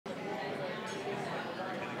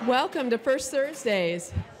Welcome to First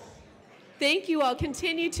Thursdays. Thank you all.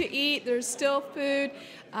 Continue to eat. There's still food.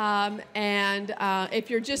 If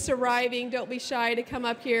you're just arriving, don't be shy to come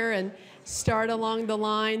up here and start along the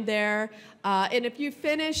line there. And if you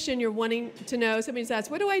finished and you're wanting to know, somebody's asked,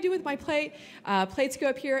 what do I do with my plate? Plates go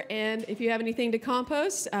up here, and if you have anything to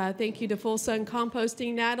compost, thank you to Full Sun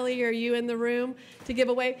Composting. Natalie, are you in the room to give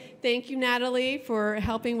away? Thank you, Natalie, for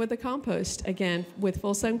helping with the compost, again, with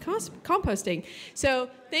Full Sun Composting. So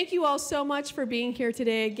thank you all so much for being here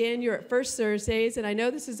today. Again, you're at First Thursdays, and I know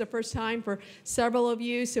this is the first time for several of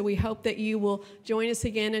you, so we hope that you will join us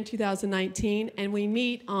again in 2019, and we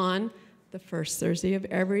meet on the first Thursday of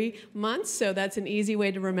every month, so that's an easy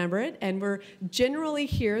way to remember it. And we're generally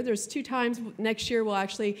here. There's 2 times next year we'll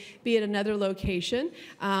actually be at another location.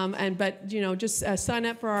 But you know, just sign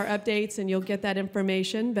up for our updates and you'll get that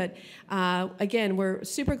information. But again, we're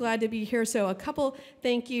super glad to be here. So a couple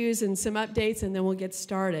thank yous and some updates, and then we'll get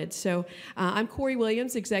started. So I'm Corey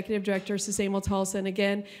Williams, Executive Director of Sustainable Tulsa. And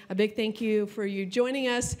again, a big thank you for you joining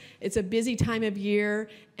us. It's a busy time of year,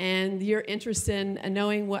 and your interest in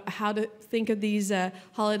knowing how to think of these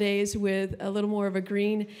holidays with a little more of a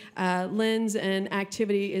green lens and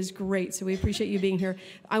activity is great. So we appreciate you being here.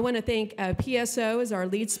 I want to thank PSO as our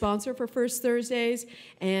lead sponsor for First Thursdays,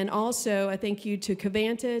 and also a thank you to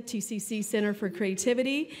Cavanta, TCC Center for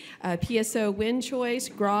Creativity, PSO Wind Choice,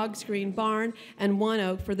 Grog's Green Barn, and One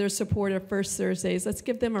Oak for their support of First Thursdays. Let's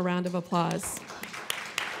give them a round of applause.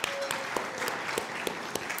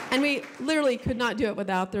 And we literally could not do it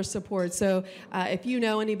without their support. So if you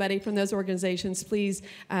know anybody from those organizations, please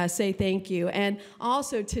say thank you. And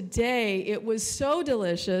also today, it was so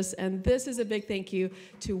delicious, and this is a big thank you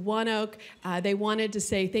to One Oak. They wanted to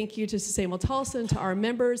say thank you to Sustainable Tulsa and to our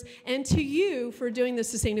members, and to you for doing the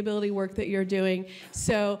sustainability work that you're doing.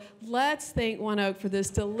 So let's thank One Oak for this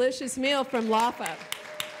delicious meal from LAFA.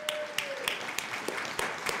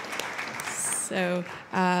 So,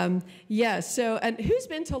 and who's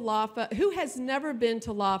been to LAFA? Who has never been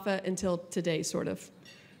to LAFA until today, sort of?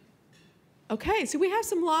 Okay, so we have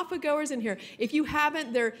some LAFA goers in here. If you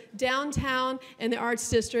haven't, they're downtown in the Arts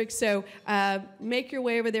District, so make your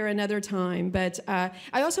way over there another time. But I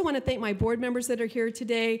also want to thank my board members that are here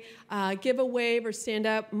today. Give a wave or stand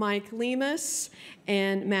up, Mike Lemus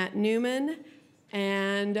and Matt Newman.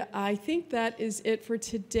 And I think that is it for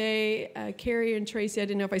today. Carrie and Tracy, I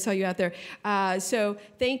didn't know if I saw you out there. So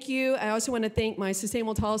thank you. I also want to thank my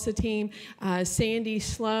Sustainable Tulsa team, Sandy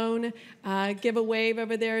Sloan. Give a wave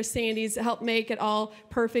over there. Sandy's helped make it all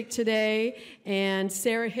perfect today. And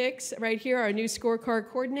Sarah Hicks right here, our new scorecard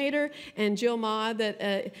coordinator, and Jill Ma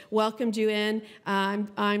that welcomed you in.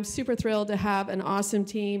 I'm super thrilled to have an awesome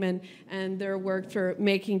team and their work for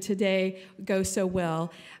making today go so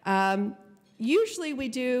well. Usually we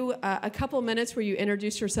do a couple minutes where you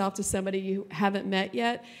introduce yourself to somebody you haven't met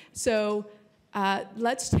yet. So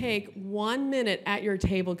let's take 1 minute at your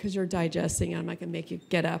table because you're digesting. I'm not going to make you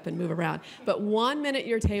get up and move around. But 1 minute at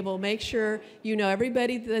your table, make sure you know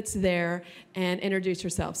everybody that's there and introduce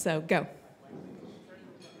yourself. So go.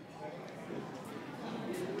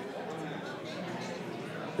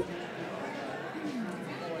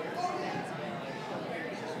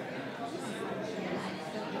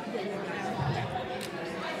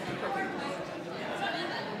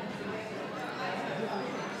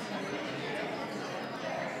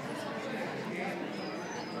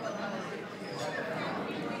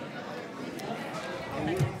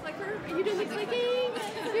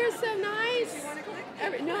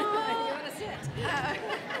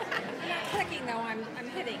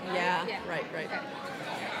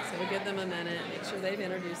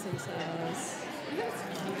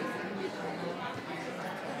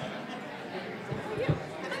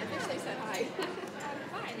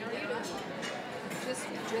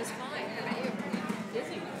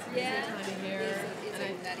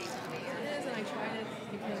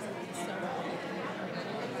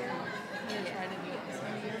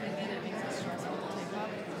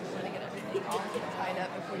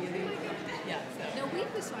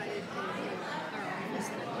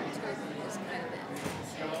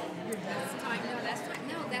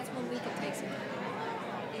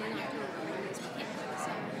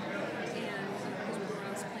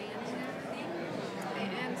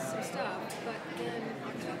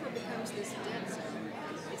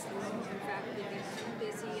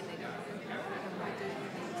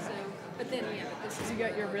 You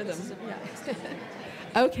got your rhythm.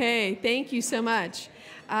 Yeah. Okay, thank you so much.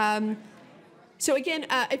 So again,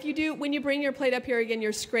 when you bring your plate up here again,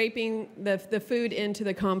 you're scraping the food into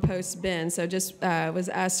the compost bin. So just was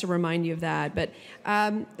asked to remind you of that. But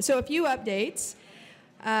so a few updates.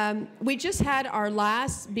 we just had our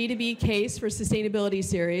last B2B Case for Sustainability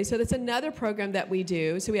series. So that's another program that we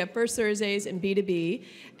do. So we have First Thursdays in B2B.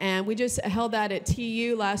 And we just held that at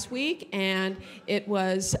TU last week. And it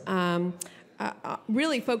was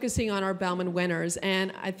really focusing on our Bellman winners.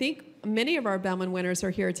 And I think many of our Bellman winners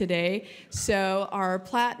are here today. So our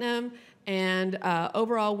platinum and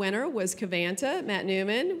overall winner was Covanta, Matt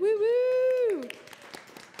Newman. Woo-woo!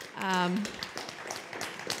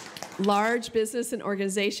 Large business and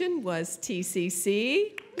organization was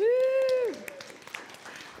TCC. Woo!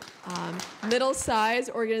 Middle-sized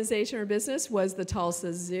organization or business was the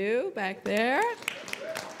Tulsa Zoo back there.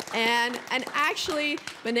 And actually,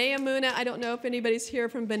 B'nai Emunah, I don't know if anybody's here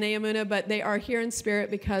from B'nai Emunah, but they are here in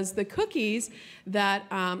spirit because the cookies that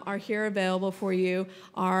are here available for you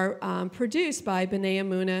are produced by B'nai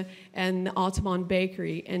Emunah and the Altamont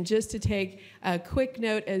Bakery. And just to take a quick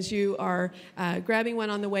note as you are grabbing one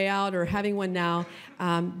on the way out or having one now,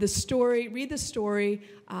 read the story,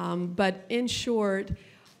 but in short,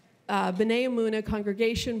 B'nai Emunah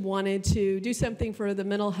congregation wanted to do something for the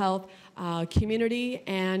mental health community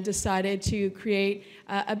and decided to create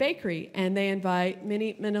a bakery. And they invite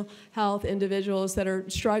many mental health individuals that are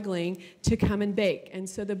struggling to come and bake. And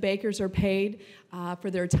so the bakers are paid for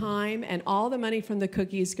their time, and all the money from the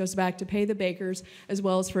cookies goes back to pay the bakers as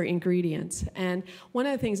well as for ingredients. And one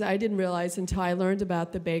of the things I didn't realize until I learned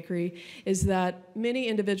about the bakery is that many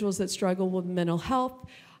individuals that struggle with mental health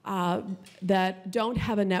that don't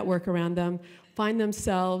have a network around them find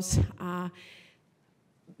themselves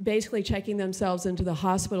basically checking themselves into the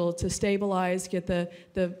hospital to stabilize, get the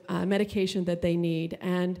medication that they need.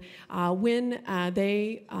 And when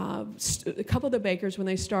a couple of the bakers, when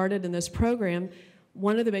they started in this program,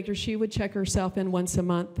 one of the bakers, she would check herself in once a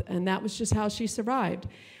month, and that was just how she survived.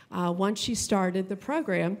 Once she started the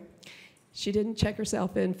program, she didn't check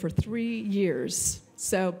herself in for 3 years.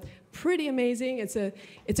 So pretty amazing. It's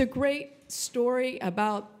a great story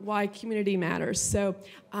about why community matters. So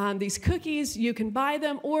these cookies, you can buy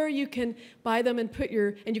them, or you can buy them and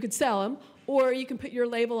you can sell them, or you can put your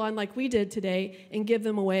label on like we did today and give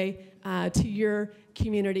them away to your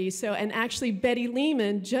community. So, and actually Betty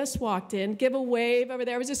Lehman just walked in. Give a wave over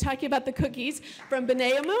there. I was just talking about the cookies from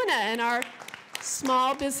B'nai Emunah and our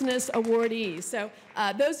Small Business Awardees. So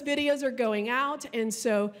those videos are going out, and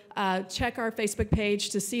so check our Facebook page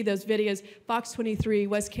to see those videos. Fox 23,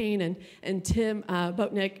 Wes Kane, and Tim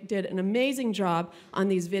Botnick did an amazing job on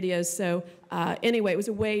these videos. So anyway, it was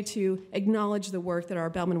a way to acknowledge the work that our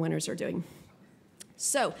Bellman winners are doing.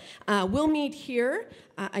 So we'll meet here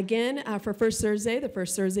again for First Thursday, the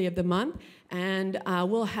first Thursday of the month. And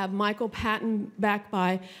we'll have Michael Patton back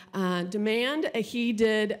by demand. He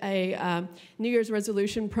did a New Year's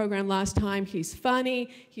resolution program last time. He's funny,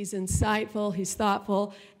 he's insightful, he's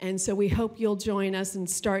thoughtful, and so we hope you'll join us and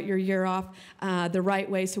start your year off the right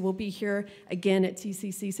way. So we'll be here again at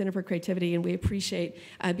TCC Center for Creativity, and we appreciate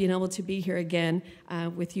being able to be here again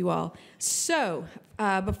with you all. So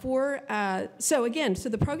so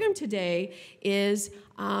the program today is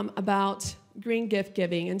about green gift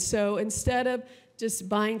giving. And so instead of just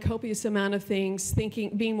buying copious amount of things,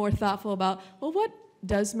 being more thoughtful about, well, what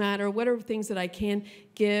does matter? What are things that I can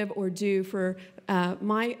give or do for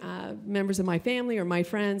my members of my family or my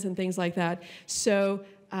friends and things like that? So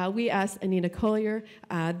we asked Anina Collier,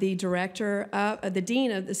 the the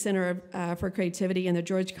Dean of the Center for Creativity and the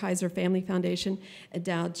George Kaiser Family Foundation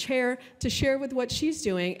Endowed Chair, to share with what she's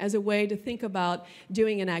doing as a way to think about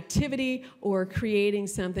doing an activity or creating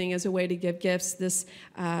something as a way to give gifts this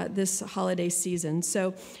holiday season.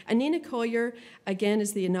 So Anina Collier, again,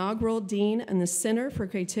 is the inaugural Dean in the Center for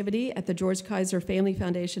Creativity at the George Kaiser Family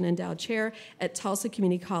Foundation Endowed Chair at Tulsa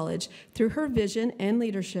Community College. Through her vision and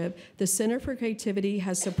leadership, the Center for Creativity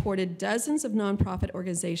has supported dozens of nonprofit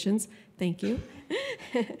organizations, thank you,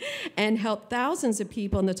 and helped thousands of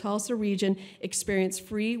people in the Tulsa region experience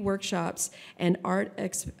free workshops and art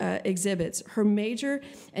exhibits. Her major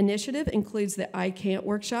initiative includes the I Can't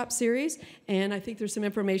Workshop series, and I think there's some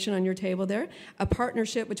information on your table there, a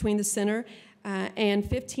partnership between the center and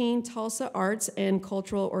 15 Tulsa arts and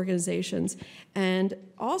cultural organizations. And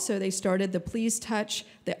also they started the Please Touch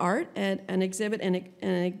the Art and an exhibit and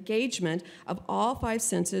an engagement of all 5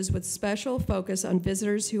 senses with special focus on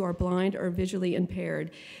visitors who are blind or visually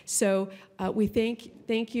impaired. So we thank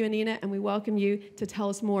you, Anina, and we welcome you to tell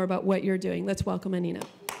us more about what you're doing. Let's welcome Anina.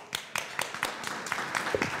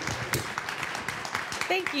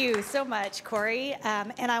 Thank you so much, Corey.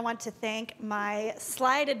 And I want to thank my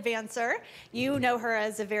slide advancer. You know her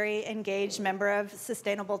as a very engaged member of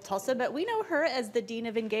Sustainable Tulsa, but we know her as the Dean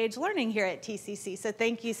of Engaged Learning here at TCC. So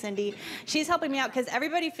thank you, Cindy. She's helping me out because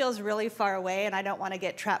everybody feels really far away and I don't want to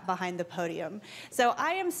get trapped behind the podium. So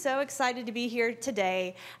I am so excited to be here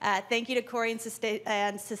today. Thank you to Corey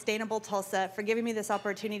and Sustainable Tulsa for giving me this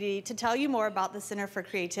opportunity to tell you more about the Center for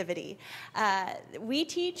Creativity. We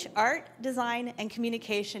teach art, design, and communication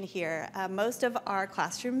here. Most of our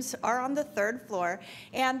classrooms are on the 3rd floor,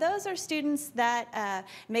 and those are students that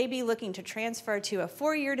may be looking to transfer to a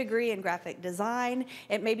 4-year degree in graphic design.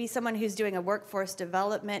 It may be someone who's doing a workforce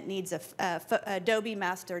development, needs a Adobe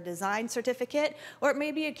Master Design certificate, or it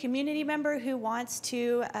may be a community member who wants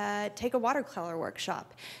to take a watercolor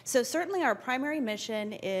workshop. So certainly our primary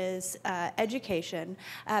mission is education,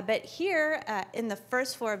 but here in the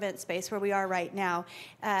 1st floor event space where we are right now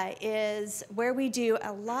is where we do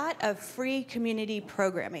a lot of free community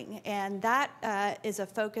programming, and that is a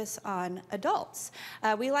focus on adults.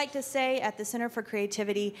 We like to say at the Center for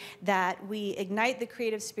Creativity that we ignite the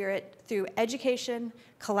creative spirit through education,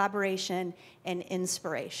 collaboration, and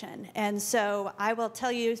inspiration. And so I will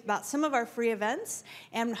tell you about some of our free events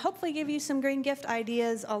and hopefully give you some green gift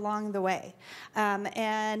ideas along the way.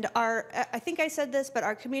 And I think I said this, but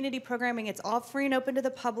our community programming, it's all free and open to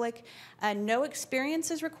the public. No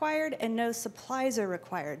experience is required and no supplies are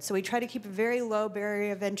required. So we try to keep a very low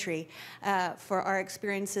barrier of entry for our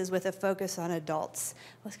experiences with a focus on adults.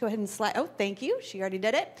 Let's go ahead and slide. Oh, thank you. She already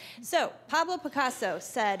did it. So Pablo Picasso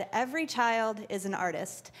said, "Every child is an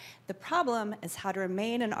artist. The problem is how to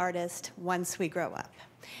remain an artist once we grow up."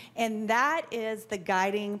 And that is the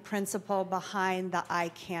guiding principle behind the I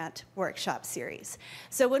Can't workshop series.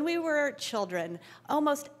 So when we were children,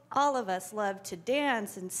 almost all of us loved to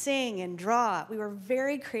dance and sing and draw. We were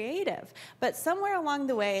very creative. But somewhere along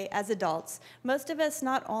the way, as adults, most of us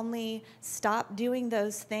not only stop doing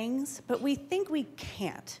those things, but we think we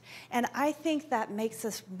can't. And I think that makes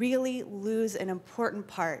us really lose an important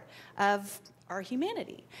part of our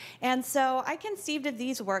humanity. And so I conceived of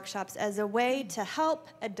these workshops as a way to help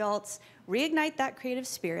adults reignite that creative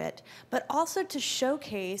spirit, but also to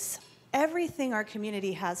showcase everything our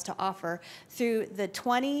community has to offer through the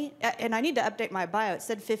 20, and I need to update my bio, it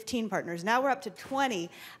said 15 partners. Now we're up to 20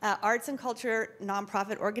 arts and culture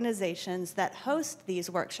nonprofit organizations that host these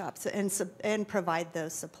workshops and provide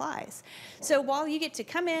those supplies. So while you get to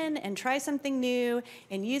come in and try something new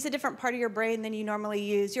and use a different part of your brain than you normally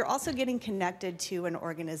use, you're also getting connected to an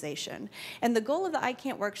organization. And the goal of the I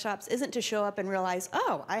Can't workshops isn't to show up and realize,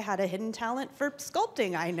 oh, I had a hidden talent for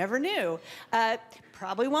sculpting, I never knew.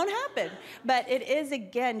 Probably won't happen, but it is,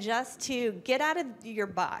 again, just to get out of your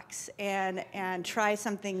box and try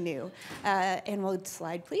something new. And we'll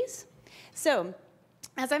slide, please. So,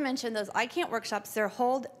 as I mentioned, those I Can't workshops, they're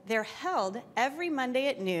held every Monday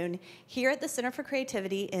at noon here at the Center for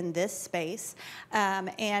Creativity in this space.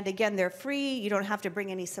 And again, they're free. You don't have to bring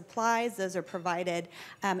any supplies. Those are provided.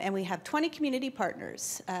 And we have 20 community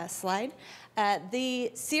partners. Slide.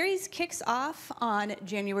 The series kicks off on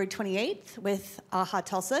January 28th with AHA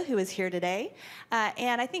Tulsa, who is here today.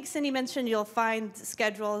 And I think Cindy mentioned you'll find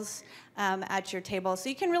schedules at your table, so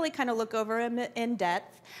you can really kind of look over them in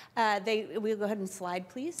depth. We'll go ahead and slide,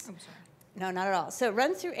 please. I'm sorry. No, not at all. So it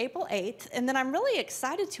runs through April 8th, and then I'm really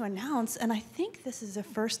excited to announce, and I think this is the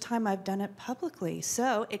first time I've done it publicly,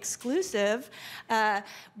 so exclusive,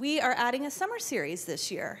 we are adding a summer series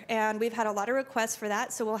this year, and we've had a lot of requests for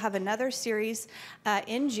that, so we'll have another series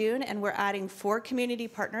in June, and we're adding 4 community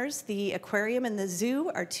partners. The aquarium and the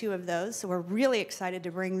zoo are 2 of those, so we're really excited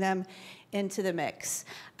to bring them into the mix.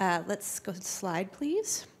 Let's go to the slide,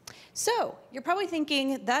 please. So you're probably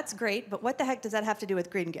thinking, that's great, but what the heck does that have to do with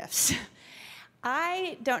green gifts?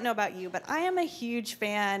 I don't know about you, but I am a huge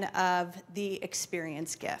fan of the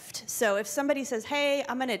experience gift. So if somebody says, hey,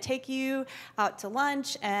 I'm going to take you out to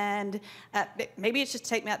lunch, and maybe it's just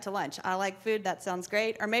take me out to lunch. I like food, that sounds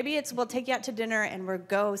great. Or maybe it's we'll take you out to dinner and we'll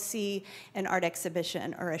go see an art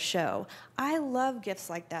exhibition or a show. I love gifts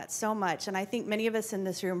like that so much, and I think many of us in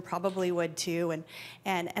this room probably would too.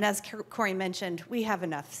 And as Corey mentioned, we have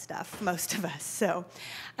enough stuff, most of us. So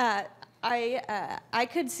I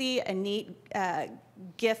could see a neat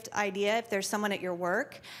gift idea if there's someone at your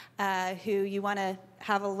work who you want to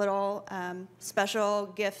have a little special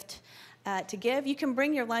gift to give. You can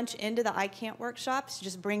bring your lunch into the I Can't workshops.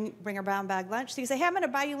 Just bring a brown bag lunch. So you say, hey, I'm going to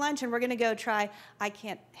buy you lunch, and we're going to go try I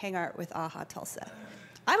Can't Hang Art with AHA Tulsa.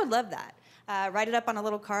 I would love that. Write it up on a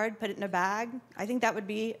little card, put it in a bag. I think that would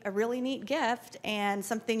be a really neat gift and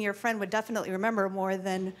something your friend would definitely remember more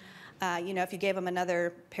than, if you gave them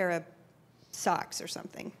another pair of socks or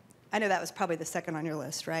something. I know that was probably the second on your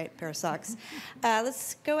list, right? Pair of socks.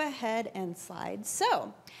 Let's go ahead and slide.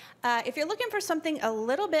 So, if you're looking for something a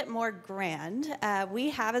little bit more grand,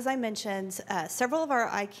 we have, as I mentioned, several of our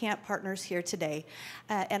iCamp partners here today.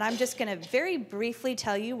 And I'm just going to very briefly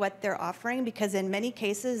tell you what they're offering, because in many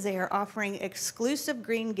cases they are offering exclusive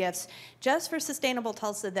green gifts just for Sustainable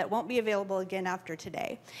Tulsa that won't be available again after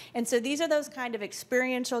today. And so these are those kind of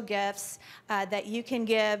experiential gifts that you can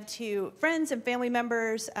give to friends and family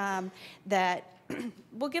members that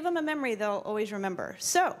will give them a memory they'll always remember.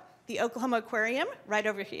 So, the Oklahoma Aquarium, right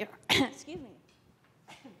over here. Excuse me.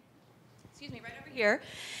 Excuse me, right over here.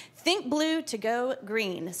 Think blue to go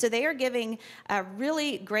green. So they are giving a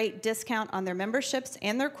really great discount on their memberships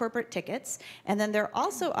and their corporate tickets. And then they're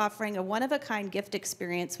also offering a one-of-a-kind gift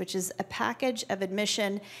experience, which is a package of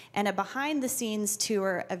admission and a behind-the-scenes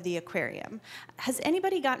tour of the aquarium. Has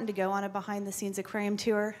anybody gotten to go on a behind-the-scenes aquarium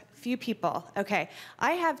tour? Few people. Okay,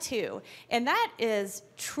 I have too. And that is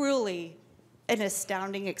truly an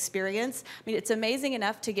astounding experience. I mean, it's amazing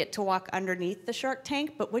enough to get to walk underneath the shark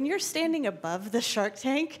tank, but when you're standing above the shark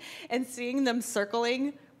tank and seeing them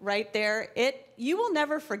circling right there, you will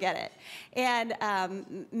never forget it. And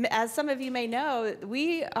as some of you may know,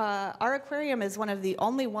 our aquarium is one of the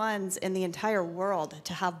only ones in the entire world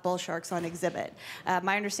to have bull sharks on exhibit.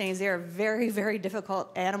 My understanding is they're a very, very difficult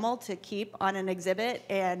animal to keep on an exhibit,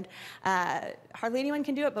 and hardly anyone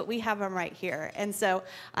can do it, but we have them right here. And so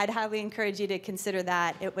I'd highly encourage you to consider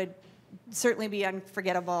that. It would certainly be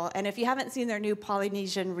unforgettable. And if you haven't seen their new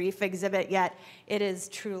Polynesian Reef exhibit yet, it is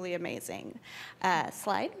truly amazing.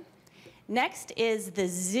 Slide. Next is the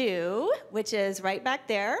zoo, which is right back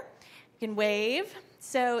there. You can wave.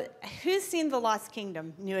 So who's seen the Lost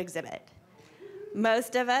Kingdom new exhibit?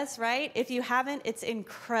 Most of us, right? If you haven't, it's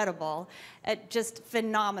incredible. Just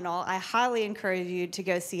phenomenal. I highly encourage you to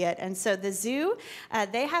go see it. And so the zoo,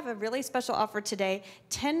 they have a really special offer today,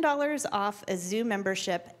 $10 off a zoo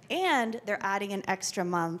membership, and they're adding an extra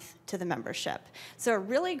month to the membership. So a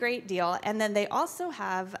really great deal. And then they also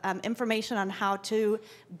have information on how to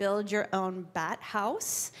build your own bat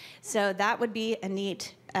house. So that would be a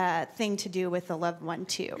neat thing to do with a loved one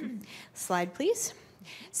too. Slide, please.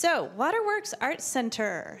 So, Waterworks Art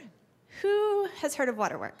Center. Who has heard of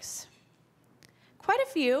Waterworks? Quite a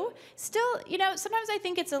few. Still, you know, sometimes I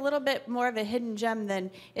think it's a little bit more of a hidden gem than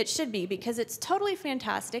it should be, because it's totally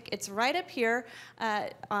fantastic. It's right up here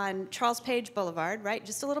on Charles Page Boulevard, right,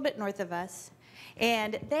 just a little bit north of us.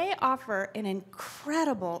 And they offer an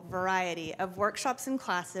incredible variety of workshops and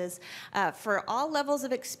classes for all levels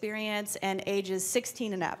of experience and ages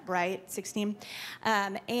 16 and up, right? 16.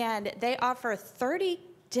 And they offer 30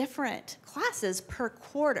 different classes per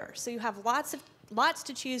quarter. So you have lots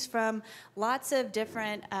to choose from, lots of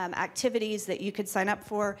different activities that you could sign up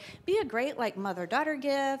for. Be a great like mother-daughter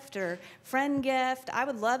gift or friend gift. I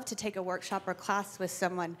would love to take a workshop or class with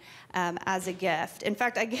someone as a gift. In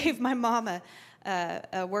fact, I gave my mom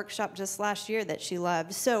a workshop just last year that she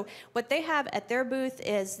loved. So what they have at their booth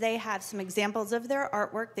is they have some examples of their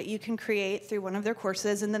artwork that you can create through one of their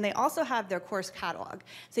courses, and then they also have their course catalog.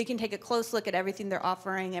 So you can take a close look at everything they're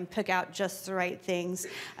offering and pick out just the right things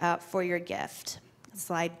for your gift.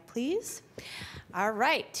 Slide, please. All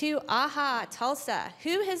right, to AHA Tulsa.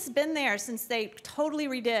 Who has been there since they totally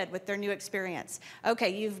redid with their new experience? Okay,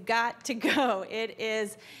 you've got to go. It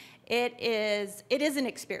is an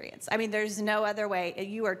experience. I mean, there's no other way.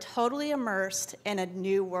 You are totally immersed in a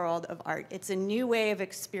new world of art. It's a new way of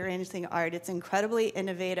experiencing art. It's incredibly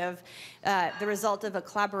innovative, the result of a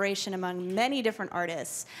collaboration among many different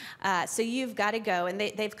artists. So you've got to go. And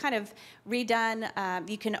they've kind of redone,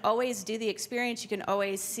 you can always do the experience. You can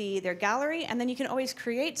always see their gallery. And then you can always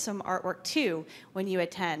create some artwork, too, when you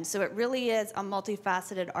attend. So it really is a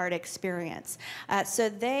multifaceted art experience. So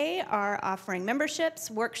they are offering memberships,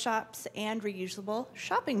 workshops, and reusable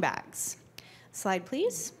shopping bags. Slide,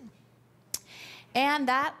 please. And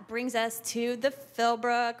that brings us to the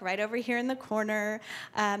Philbrook, right over here in the corner.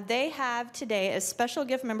 They have today a special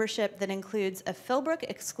gift membership that includes a Philbrook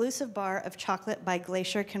exclusive bar of chocolate by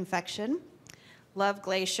Glacier Confection. Love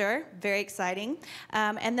Glacier, very exciting.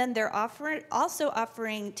 And then they're also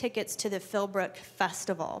offering tickets to the Philbrook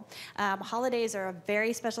Festival. Holidays are a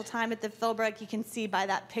very special time at the Philbrook. You can see by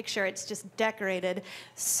that picture, it's just decorated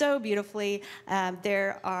so beautifully.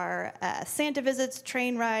 There are Santa visits,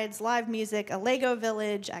 train rides, live music, a Lego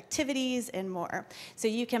village, activities, and more. So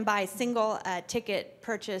you can buy single ticket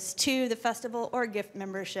purchase to the festival or gift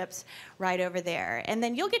memberships right over there. And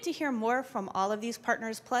then you'll get to hear more from all of these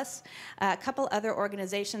partners, plus a couple other other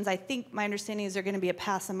organizations. I think my understanding is they're going to be a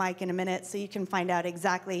pass a mic in a minute, so you can find out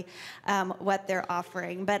exactly what they're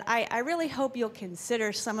offering. But I really hope you'll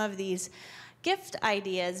consider some of these gift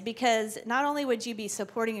ideas, because not only would you be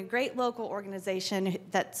supporting a great local organization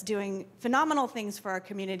that's doing phenomenal things for our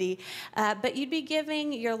community, but you'd be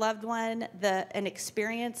giving your loved one an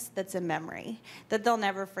experience that's a memory that they'll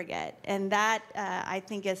never forget. And that, I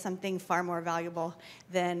think, is something far more valuable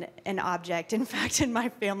than an object. In fact, in my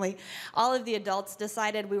family, all of the adults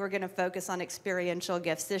decided we were going to focus on experiential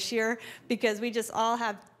gifts this year, because we just all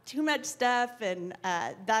have too much stuff, and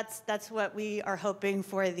that's what we are hoping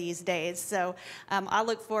for these days. So I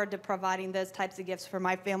look forward to providing those types of gifts for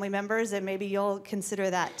my family members, and maybe you'll consider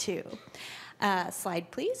that too. Slide,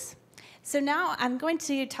 please. So now I'm going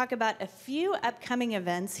to talk about a few upcoming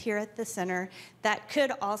events here at the center that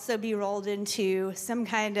could also be rolled into some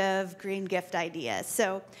kind of green gift idea.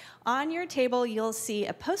 So on your table, you'll see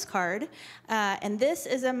a postcard, and this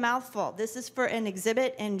is a mouthful. This is for an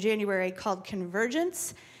exhibit in January called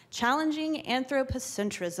Convergence: Challenging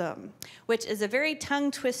Anthropocentrism, which is a very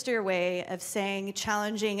tongue-twister way of saying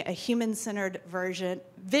challenging a human-centered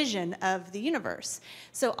vision of the universe.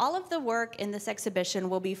 So all of the work in this exhibition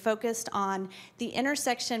will be focused on the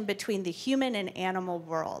intersection between the human and animal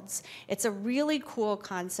worlds. It's a really cool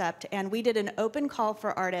concept, and we did an open call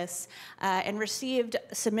for artists and received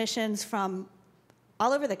submissions from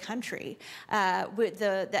all over the country.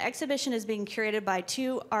 The exhibition is being curated by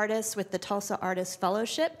two artists with the Tulsa Artist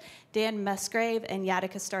Fellowship, Dan Musgrave and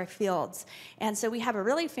Yadika Starr-Fields. And so we have a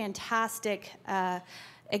really fantastic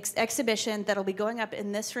exhibition that'll be going up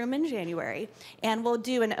in this room in January. And we'll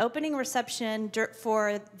do an opening reception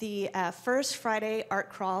for the first Friday art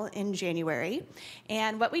crawl in January.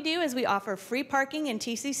 And what we do is we offer free parking in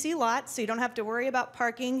TCC lots, so you don't have to worry about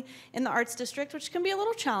parking in the Arts District, which can be a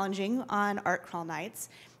little challenging on art crawl nights.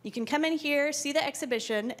 You can come in here, see the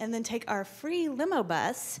exhibition, and then take our free limo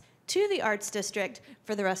bus to the Arts District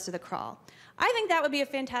for the rest of the crawl. I think that would be a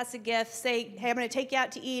fantastic gift. Say, hey, I'm going to take you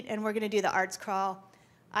out to eat, and we're going to do the arts crawl.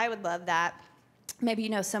 I would love that. Maybe you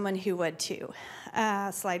know someone who would too.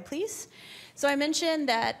 Slide, please. So I mentioned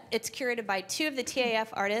that it's curated by two of the TAF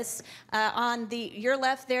artists. On your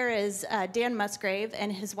left there is Dan Musgrave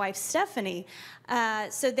and his wife Stephanie.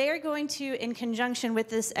 So they are going to, in conjunction with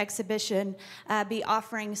this exhibition, be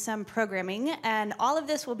offering some programming. And all of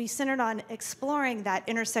this will be centered on exploring that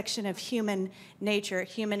intersection of human nature,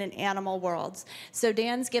 human and animal worlds. So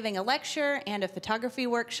Dan's giving a lecture and a photography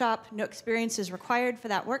workshop. No experience is required for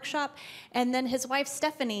that workshop. And then his wife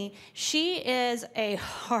Stephanie, she is a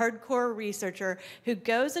hardcore researcher who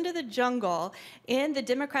goes into the jungle in the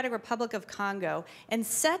Democratic Republic of Congo and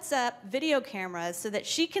sets up video cameras so that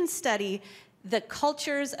she can study the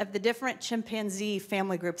cultures of the different chimpanzee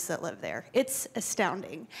family groups that live there. It's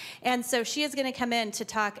astounding. And so she is going to come in to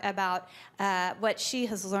talk about what she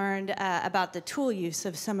has learned about the tool use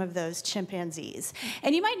of some of those chimpanzees.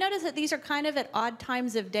 And you might notice that these are kind of at odd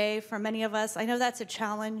times of day for many of us. I know that's a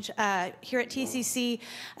challenge. Here at TCC,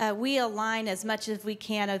 we align as much as we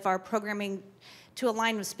can of our programming to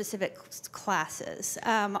align with specific classes.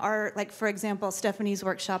 Like for example, Stephanie's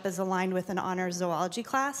workshop is aligned with an honors zoology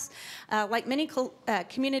class. Like many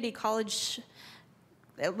community colleges,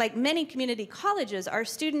 our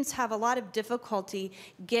students have a lot of difficulty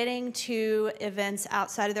getting to events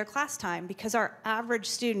outside of their class time because our average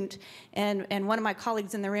student, and one of my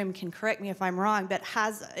colleagues in the room can correct me if I'm wrong, but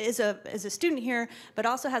is a student here, but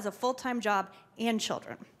also has a full-time job and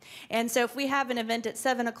children. And so if we have an event at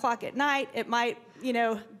 7 o'clock at night, it might,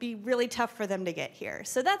 be really tough for them to get here.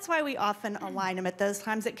 So that's why we often align them at those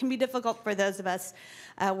times. It can be difficult for those of us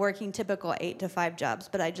working typical 8 to 5 jobs,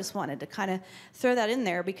 but I just wanted to kind of throw that in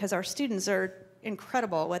there because our students are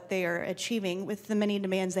incredible what they are achieving with the many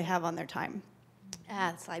demands they have on their time.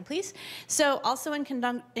 Slide, please. So also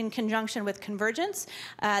in conjunction with Convergence,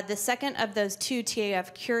 the second of those two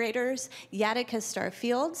TAF curators, Yadika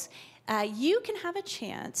Starr-Fields, you can have a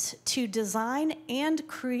chance to design and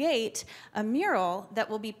create a mural that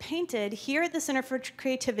will be painted here at the Center for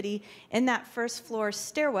Creativity in that first floor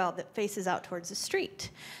stairwell that faces out towards the street.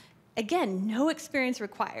 Again, no experience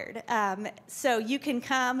required. So you can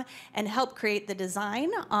come and help create the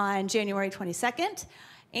design on January 22nd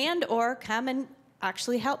and or come and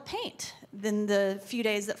actually help paint. in the few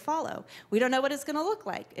days that follow. We don't know what it's going to look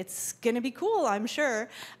like. It's going to be cool, I'm sure.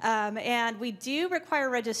 And we do require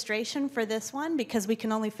registration for this one because we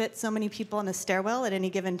can only fit so many people in a stairwell at any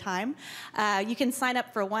given time. You can sign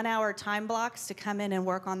up for 1-hour time blocks to come in and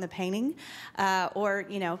work on the painting, or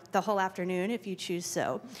the whole afternoon if you choose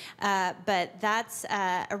so. But that's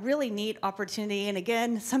a really neat opportunity, and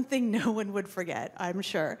again, something no one would forget, I'm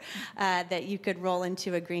sure, that you could roll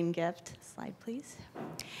into a green gift. Slide, please.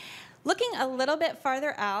 Looking a little bit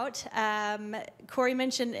farther out, Corey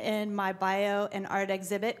mentioned in my bio an art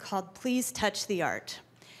exhibit called Please Touch the Art.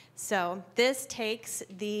 So this takes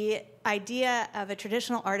the idea of a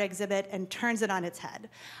traditional art exhibit and turns it on its head.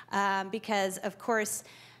 Because, of course,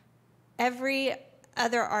 every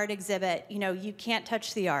other art exhibit, you can't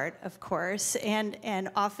touch the art, of course, and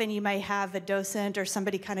often you may have a docent or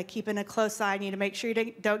somebody kind of keeping a close eye on you to make sure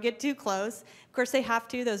you don't get too close. Of course, they have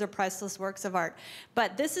to. Those are priceless works of art.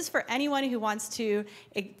 But this is for anyone who wants to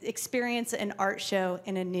experience an art show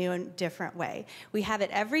in a new and different way. We have it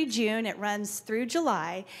every June. It runs through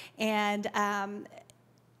July, and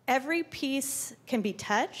every piece can be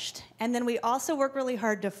touched, and then we also work really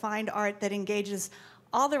hard to find art that engages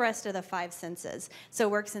all the rest of the 5 senses. So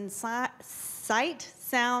it works in sight,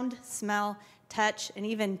 sound, smell, touch, and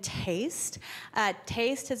even taste.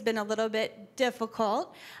 Taste has been a little bit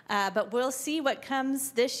difficult, but we'll see what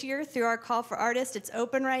comes this year through our call for artists. It's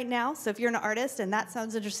open right now, so if you're an artist and that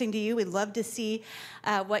sounds interesting to you, we'd love to see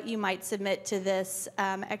what you might submit to this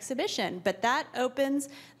exhibition. But that opens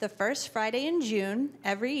the first Friday in June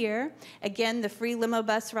every year. Again, the free limo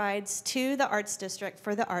bus rides to the Arts District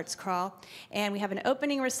for the Arts Crawl. And we have an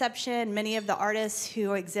opening reception. Many of the artists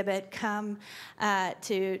who exhibit come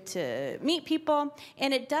to meet people.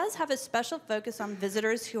 And it does have a special focus on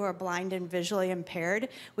visitors who are blind and visually impaired.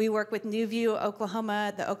 We work with New View,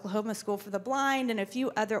 Oklahoma, the Oklahoma School for the Blind, and a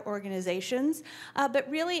few other organizations. But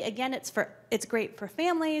really, again, it's great for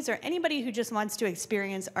families or anybody who just wants to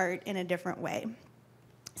experience art in a different way.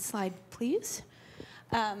 Slide, please.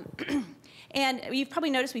 And you've probably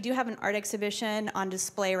noticed we do have an art exhibition on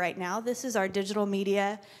display right now. This is our digital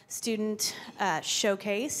media student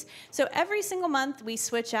showcase. So every single month we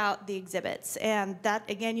switch out the exhibits, and that,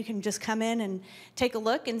 again, you can just come in and take a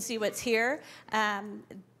look and see what's here.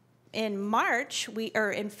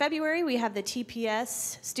 In February, we have the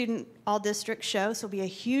TPS Student All-District Show, so it'll be a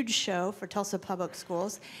huge show for Tulsa Public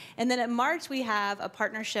Schools. And then in March, we have a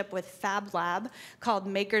partnership with Fab Lab called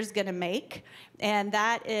Maker's Gonna Make, and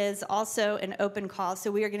that is also an open call. So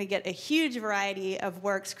we are gonna get a huge variety of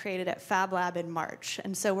works created at Fab Lab in March.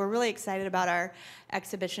 And so we're really excited about our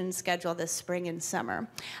exhibition schedule this spring and summer.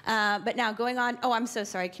 But now going on, I'm so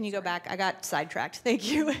sorry, can you go back? I got sidetracked, thank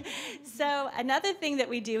you. So another thing that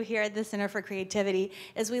we do here at the Center for Creativity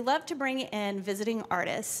is we love to bring in visiting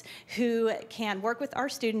artists who can work with our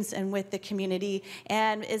students and with the community,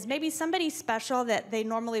 and is maybe somebody special that they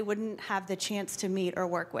normally wouldn't have the chance to meet or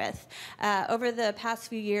work with. Over the past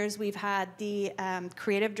few years, we've had the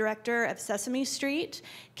creative director of Sesame Street,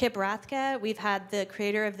 Kip Rathke. We've had the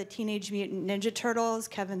creator of the Teenage Mutant Ninja Turtles,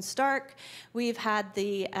 Kevin Stark. We've had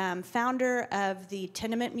the founder of the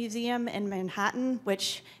Tenement Museum in Manhattan,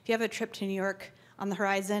 which, if you have a trip to New York on the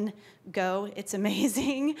horizon, go. It's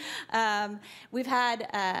amazing. We've had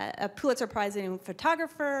a Pulitzer Prize-winning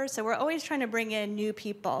photographer, so we're always trying to bring in new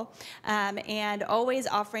people, and always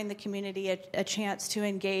offering the community a chance to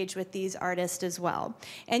engage with these artists as well.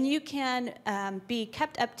 And you can be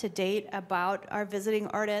kept up to date about our visiting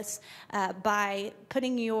artists by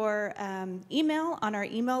putting your email on our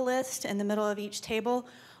email list in the middle of each table.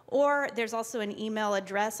 Or there's also an email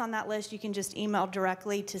address on that list. You can just email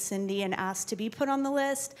directly to Cindy and ask to be put on the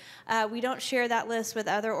list. We don't share that list with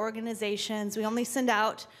other organizations. We only send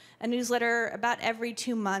out a newsletter about every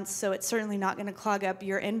 2 months, so it's certainly not going to clog up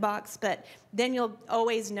your inbox. But then you'll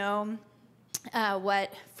always know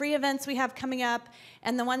what free events we have coming up,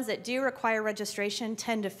 and the ones that do require registration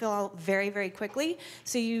tend to fill out very, very quickly.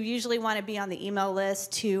 So you usually want to be on the email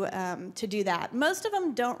list to do that. Most of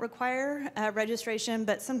them don't require registration,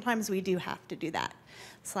 but sometimes we do have to do that.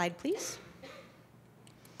 Slide, please.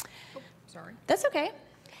 Oh, sorry. That's okay.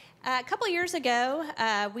 A couple years ago,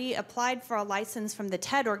 we applied for a license from the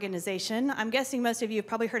TED organization. I'm guessing most of you have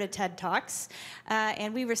probably heard of TED Talks,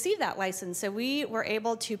 and we received that license. So we were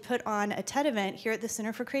able to put on a TED event here at the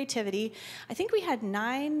Center for Creativity. I think we had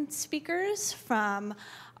 9 speakers from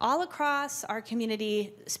all across our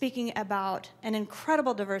community speaking about an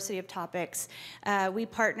incredible diversity of topics. We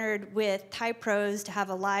partnered with Thai Pros to have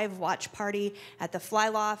a live watch party at the Fly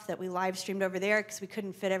Loft that we live streamed over there because we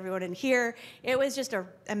couldn't fit everyone in here. It was just an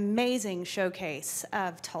amazing showcase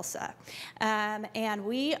of Tulsa. And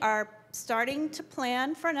we are starting to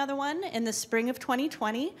plan for another one in the spring of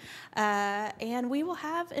 2020, and we will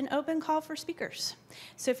have an open call for speakers.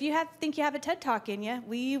 So if you think you have a TED Talk in you,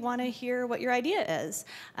 we want to hear what your idea is.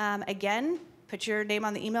 Again, put your name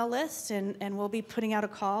on the email list, and we'll be putting out a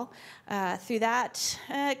call through that.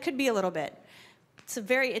 It could be a little bit.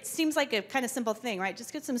 It seems like a kind of simple thing, right?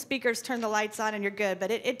 Just get some speakers, turn the lights on, and you're good. But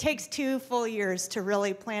it takes 2 full years to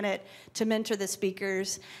really plan it, to mentor the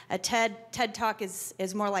speakers. A TED Talk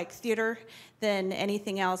is more like theater than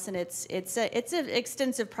anything else, and it's an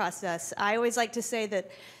extensive process. I always like to say that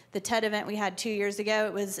the TED event we had 2 years ago,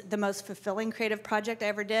 it was the most fulfilling creative project I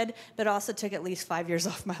ever did, but also took at least 5 years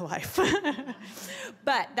off my life.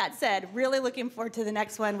 But that said, really looking forward to the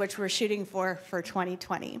next one, which we're shooting for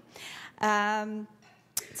 2020.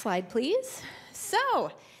 Slide, please.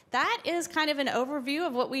 So that is kind of an overview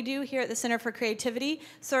of what we do here at the Center for Creativity,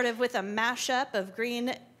 sort of with a mashup of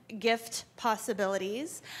green gift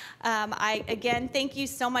possibilities. I, again, thank you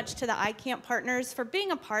so much to the iCamp partners for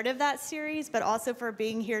being a part of that series, but also for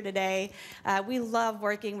being here today. We love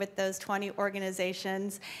working with those 20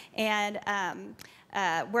 organizations and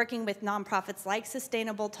working with nonprofits like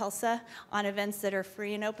Sustainable Tulsa on events that are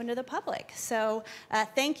free and open to the public. So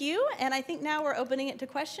thank you, and I think now we're opening it to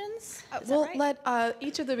questions. We'll let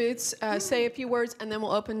each of the booths say a few words, and then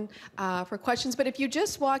we'll open for questions. But if you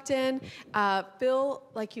just walked in, feel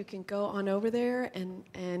like you can go on over there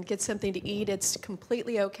and get something to eat. It's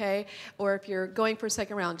completely okay. Or if you're going for a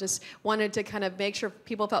second round, just wanted to kind of make sure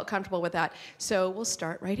people felt comfortable with that. So we'll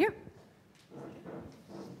start right here.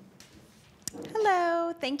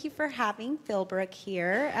 Hello, thank you for having Philbrook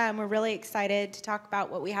here. We're really excited to talk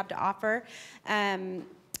about what we have to offer.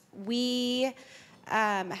 We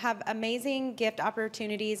have amazing gift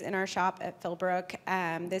opportunities in our shop at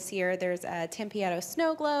Philbrook. This year there's a Tempietto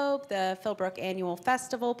Snow Globe, the Philbrook Annual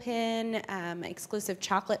Festival Pin, exclusive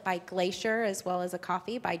chocolate by Glacier, as well as a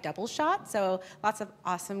coffee by Double Shot. So lots of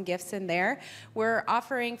awesome gifts in there. We're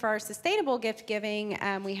offering for our sustainable gift giving,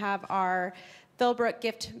 we have our Philbrook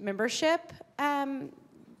gift membership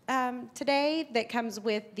today that comes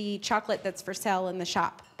with the chocolate that's for sale in the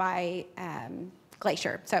shop by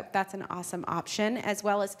Glacier. So that's an awesome option, as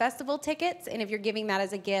well as festival tickets. And if you're giving that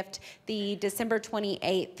as a gift, the December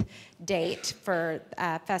 28th date for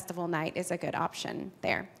festival night is a good option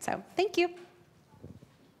there. So thank you.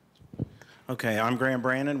 Okay, I'm Graham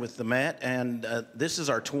Brandon with the Met, and this is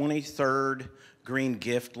our 23rd green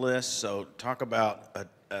gift list. So talk about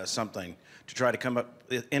something to try to come up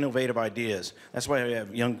with innovative ideas. That's why we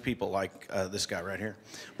have young people like this guy right here.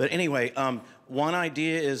 But anyway, one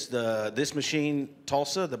idea is This Machine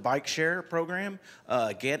Tulsa, the bike share program.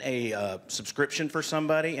 Get a subscription for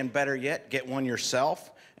somebody, and better yet, get one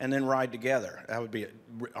yourself, and then ride together. That would be an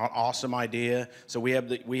awesome idea. So we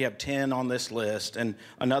have 10 on this list. And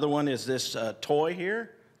another one is this toy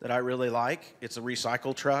here that I really like. It's a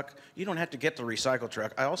recycle truck. You don't have to get the recycle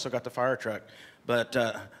truck. I also got the fire truck. But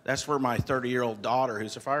that's for my 30-year-old daughter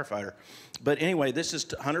who's a firefighter. But anyway, this is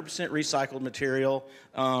 100% recycled material.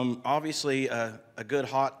 Obviously, a good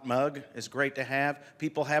hot mug is great to have.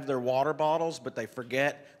 People have their water bottles, but they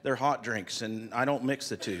forget their hot drinks, and I don't mix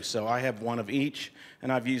the two. So I have one of each,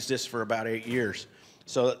 and I've used this for about 8 years.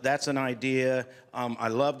 So that's an idea. I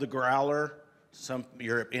love the growler.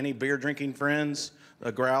 Any beer drinking friends,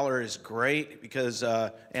 the growler is great because,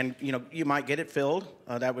 and you might get it filled.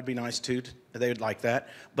 That would be nice too. They would like that.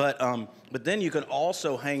 But then you can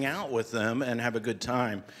also hang out with them and have a good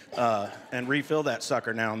time and refill that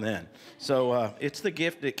sucker now and then. So it's the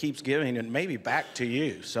gift that keeps giving and maybe back to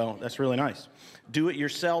you. So that's really nice.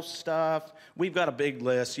 Do-it-yourself stuff. We've got a big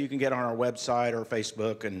list. You can get on our website or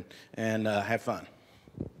Facebook and have fun.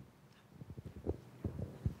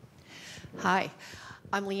 Hi,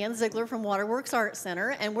 I'm Leanne Ziegler from Waterworks Art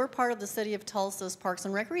Center, and we're part of the City of Tulsa's Parks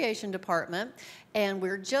and Recreation Department, and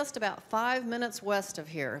we're just about 5 minutes west of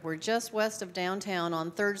here. We're just west of downtown on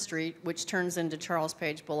 3rd Street, which turns into Charles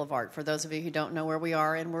Page Boulevard, for those of you who don't know where we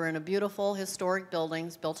are, and we're in a beautiful historic building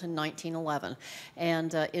built in 1911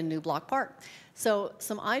 and in New Block Park. So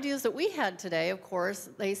some ideas that we had today, of course,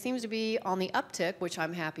 they seem to be on the uptick, which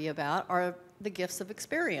I'm happy about, are the gifts of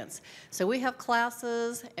experience. So we have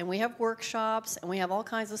classes, and we have workshops, and we have all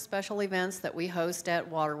kinds of special events that we host at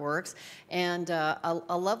Waterworks. And a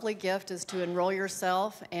lovely gift is to enroll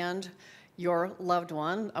yourself and your loved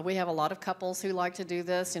one. We have a lot of couples who like to do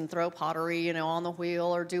this and throw pottery, on the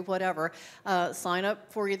wheel or do whatever. Sign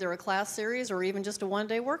up for either a class series or even just a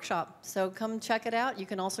one-day workshop. So come check it out. You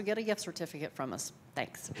can also get a gift certificate from us.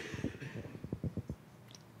 Thanks.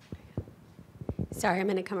 Sorry, I'm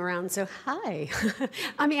going to come around. So, hi.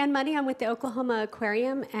 I'm Ann Money. I'm with the Oklahoma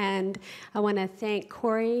Aquarium, and I want to thank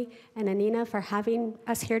Corey and Anina for having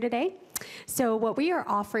us here today. So what we are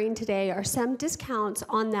offering today are some discounts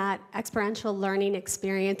on that experiential learning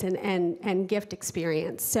experience and gift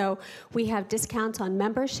experience. So we have discounts on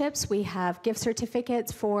memberships. We have gift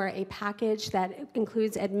certificates for a package that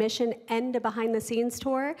includes admission and a behind-the-scenes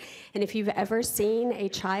tour. And if you've ever seen a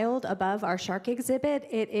child above our shark exhibit,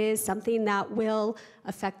 it is something that will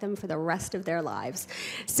affect them for the rest of their lives.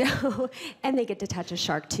 So, and they get to touch a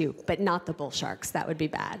shark too, but not the bull sharks. That would be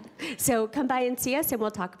bad. So come by and see us, and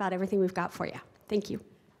we'll talk about everything we've got for you. Thank you.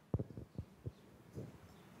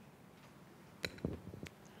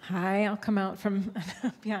 Hi, I'll come out from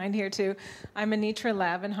behind here too. I'm Anitra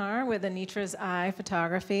Lavenhar with Anitra's Eye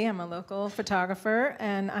Photography. I'm a local photographer,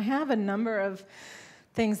 and I have a number of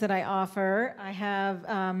things that I offer. I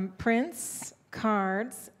have prints,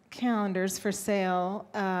 cards, calendars for sale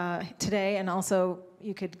today, and also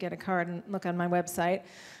you could get a card and look on my website.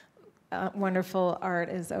 Wonderful art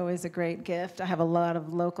is always a great gift. I have a lot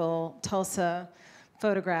of local Tulsa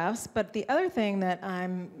photographs, but the other thing that I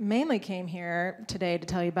mainly came here today to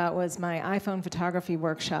tell you about was my iPhone photography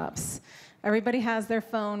workshops. Everybody has their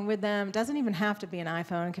phone with them. It doesn't even have to be an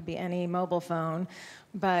iPhone, it could be any mobile phone.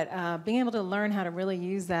 But being able to learn how to really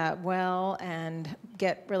use that well and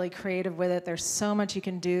get really creative with it, there's so much you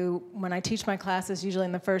can do. When I teach my classes, usually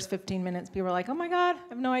in the first 15 minutes, people are like, oh my God, I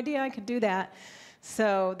have no idea I could do that.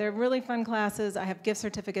 So they're really fun classes. I have gift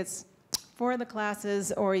certificates for the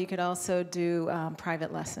classes, or you could also do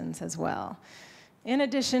private lessons as well. In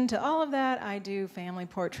addition to all of that, I do family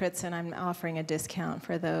portraits, and I'm offering a discount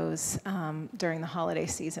for those during the holiday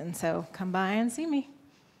season. So come by and see me.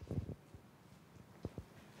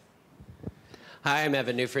 Hi, I'm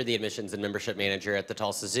Evan Newford, the Admissions and Membership Manager at the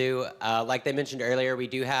Tulsa Zoo. Like they mentioned earlier, we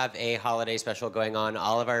do have a holiday special going on.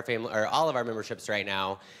 All of our memberships right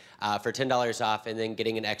now for $10 off, and then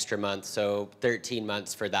getting an extra month, so 13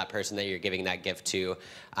 months for that person that you're giving that gift to,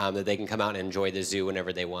 that they can come out and enjoy the zoo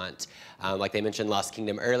whenever they want. Like they mentioned Lost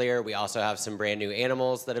Kingdom earlier, we also have some brand new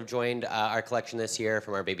animals that have joined our collection this year,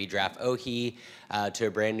 from our baby giraffe Ohi to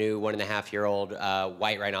a brand new 1.5-year-old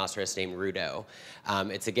white rhinoceros named Rudo.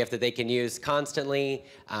 It's a gift that they can use constantly.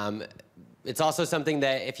 It's also something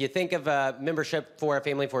that if you think of a membership for a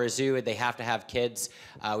family for a zoo, they have to have kids.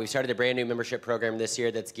 We've started a brand new membership program this year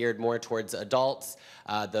that's geared more towards adults,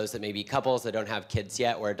 those that may be couples that don't have kids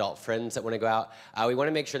yet, or adult friends that want to go out. We want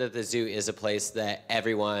to make sure that the zoo is a place that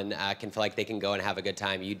everyone can feel like they can go and have a good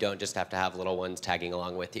time. You don't just have to have little ones tagging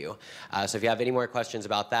along with you. So if you have any more questions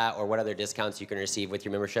about that, or what other discounts you can receive with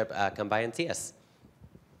your membership, come by and see us.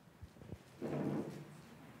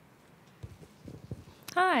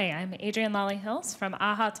 Hi, I'm Adrienne Lolly Hills from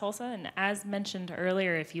AHA Tulsa, and as mentioned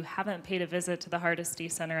earlier, if you haven't paid a visit to the Hardesty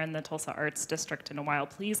Center in the Tulsa Arts District in a while,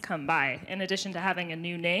 please come by. In addition to having a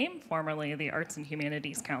new name, formerly the Arts and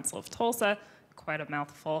Humanities Council of Tulsa, quite a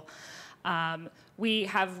mouthful, we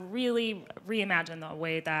have really reimagined the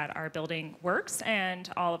way that our building works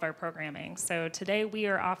and all of our programming. So today we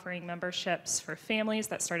are offering memberships for families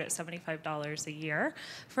that start at $75 a year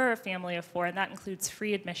for a family of 4, and that includes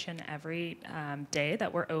free admission every day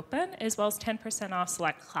that we're open, as well as 10% off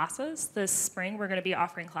select classes. This spring we're going to be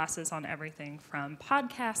offering classes on everything from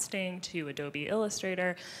podcasting to Adobe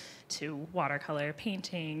Illustrator to watercolor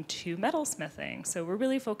painting, to metalsmithing. So we're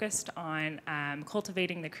really focused on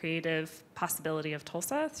cultivating the creative possibility of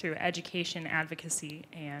Tulsa through education, advocacy,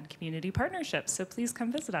 and community partnerships. So please come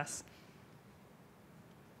visit us.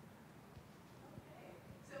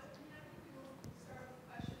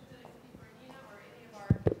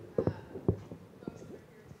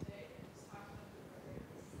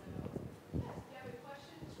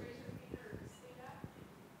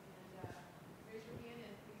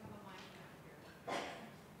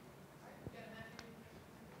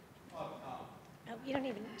 You don't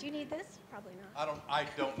even, do you need this? Probably not. I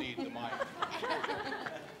don't need the mic. I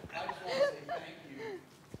just want to say thank you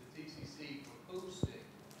to TCC for hosting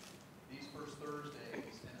these First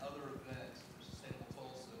Thursdays and other events for Sustainable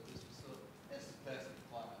Tulsa. This facility is the best in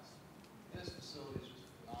class. This facility is just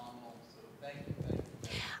phenomenal. So thank you, thank you,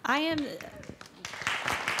 thank you. I am.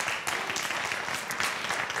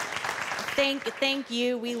 Thank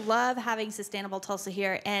you. We love having Sustainable Tulsa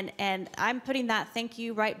here, and I'm putting that thank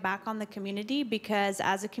you right back on the community, because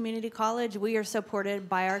as a community college, we are supported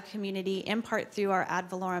by our community in part through our ad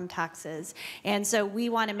valorem taxes. And so we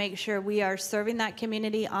want to make sure we are serving that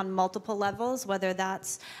community on multiple levels, whether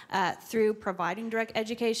that's through providing direct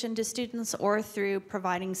education to students or through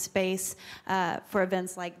providing space for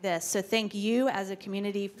events like this. So thank you as a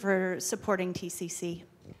community for supporting TCC.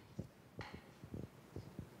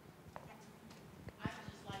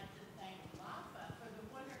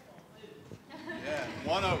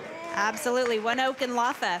 One Oak. Absolutely. One Oak and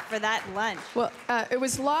Laffa for that lunch. Well, it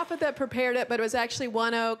was Laffa that prepared it, but it was actually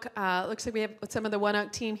One Oak. Looks like we have some of the One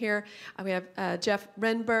Oak team here. We have Jeff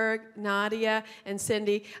Renberg, Nadia, and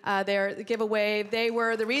Cindy. They're the giveaway. They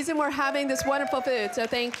were the reason we're having this wonderful food, so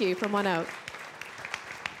thank you from One Oak. Food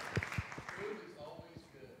is always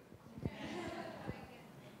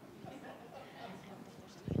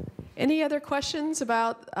good. Any other questions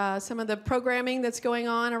about some of the programming that's going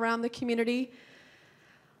on around the community?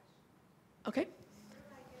 Okay.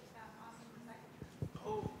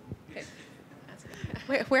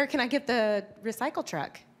 Where can I get the recycle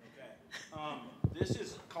truck? Okay. This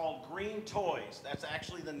is called Green Toys. That's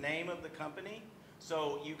actually the name of the company.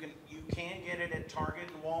 So you can get it at Target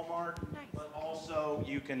and Walmart, but also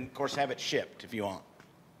you can, of course, have it shipped if you want.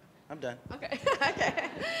 I'm done. Okay. Okay.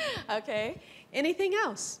 Okay. Anything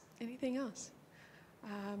else? Anything else?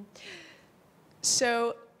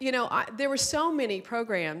 So, you know, there were so many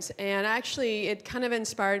programs, and actually it kind of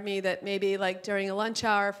inspired me that maybe like during a lunch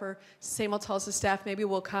hour for Same Old Tulsa staff, maybe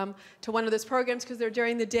we'll come to one of those programs because they're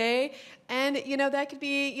during the day. And, you know, that could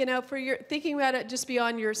be, you know, for your thinking about it just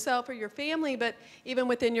beyond yourself or your family, but even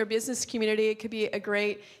within your business community, it could be a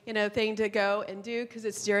great, you know, thing to go and do because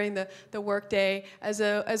it's during the work day as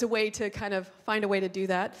a way to kind of find a way to do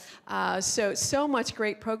that. So much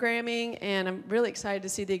great programming, and I'm really excited to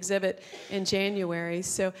see the exhibit in January.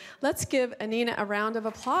 So let's give Anina a round of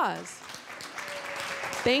applause.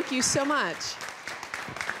 Thank you so much.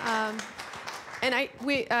 And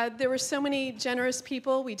there were so many generous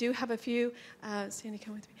people. We do have a few, Sandy,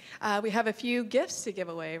 come with me. We have a few gifts to give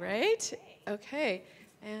away, right? Okay.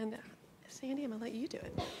 And Sandy, I'm gonna let you do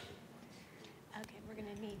it. Okay, we're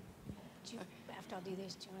gonna need, after I'll do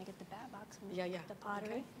this, do you wanna get the bat box and Yeah. the pottery?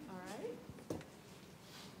 Okay.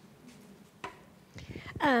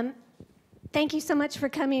 All right. Thank you so much for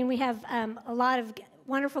coming. We have a lot of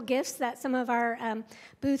wonderful gifts that some of our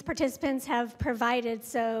booth participants have provided.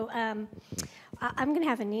 So I'm going to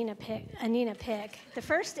have Anina pick. The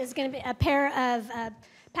first is going to be a pair of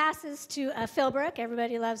passes to Philbrook.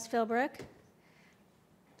 Everybody loves Philbrook.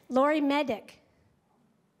 Lori Medic.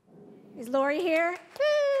 Is Lori here?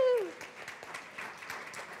 Woo!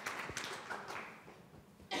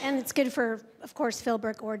 And it's good for, of course,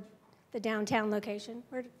 Philbrook or the downtown location.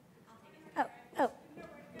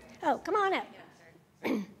 Oh, come on up.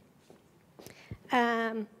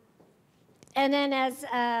 And then as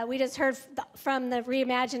we just heard from the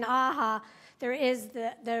Reimagine AHA, there is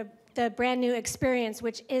the brand new experience,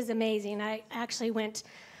 which is amazing. I actually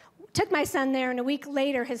took my son there, and a week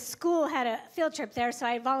later his school had a field trip there, so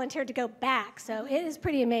I volunteered to go back. So it is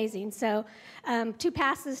pretty amazing. So 2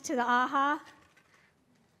 passes to the AHA.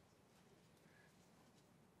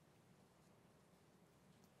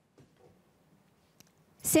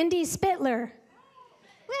 Cindy Spittler.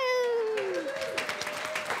 Woo!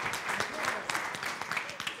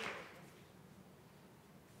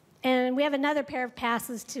 And we have another pair of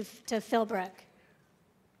passes to Philbrook.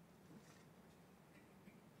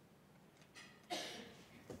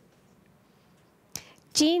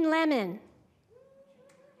 Jean Lemon.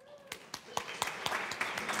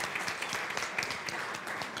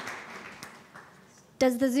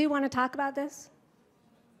 Does the zoo want to talk about this?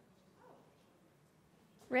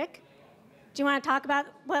 Rick, do you want to talk about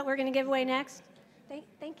what we're going to give away next? Thank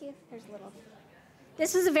you. Here's a little.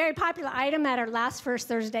 This was a very popular item at our last First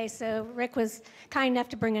Thursday, so Rick was kind enough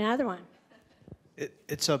to bring another one.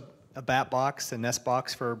 It's a bat box, a nest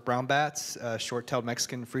box for brown bats, short-tailed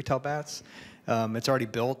Mexican free-tailed bats. It's already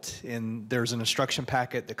built, and there's an instruction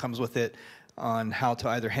packet that comes with it on how to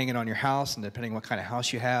either hang it on your house, and depending what kind of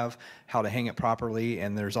house you have, how to hang it properly.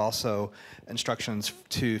 And there's also instructions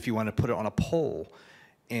to if you want to put it on a pole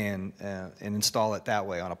and install it that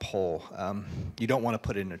way on a pole. You don't want to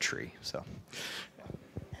put it in a tree. So. All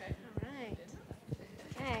right.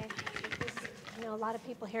 Okay. I know a lot of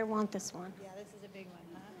people here want this one. Yeah, this is a big one,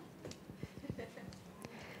 huh?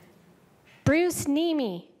 Bruce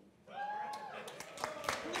Nemi.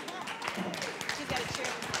 She's got a chair.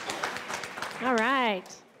 All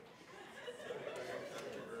right.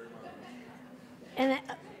 And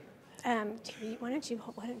why don't you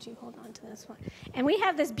hold on to this one? And we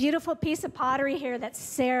have this beautiful piece of pottery here that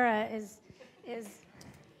Sarah is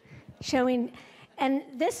showing. And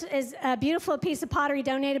this is a beautiful piece of pottery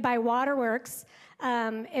donated by Waterworks.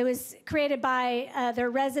 It was created by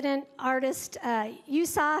their resident artist,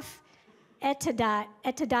 Yusuf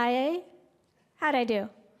Etadaye. How'd I do?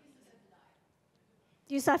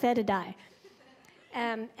 Yusuf Etadaye.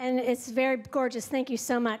 And it's very gorgeous. Thank you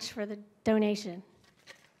so much for the donation.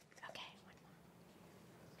 Okay, one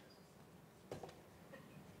more.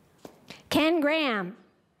 Ken Graham.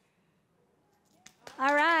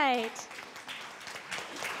 All right.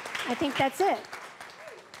 I think that's it.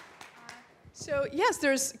 So yes,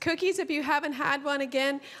 there's cookies if you haven't had one.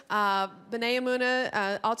 Again, B'nai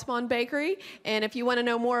Emunah Altamont Bakery. And if you want to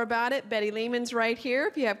know more about it, Betty Lehman's right here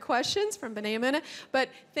if you have questions from B'nai Emunah. But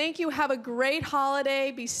thank you. Have a great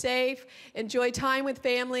holiday. Be safe. Enjoy time with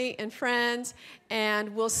family and friends.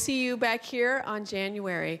 And we'll see you back here on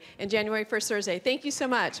January 1st, Thursday. Thank you so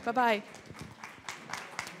much. Bye-bye.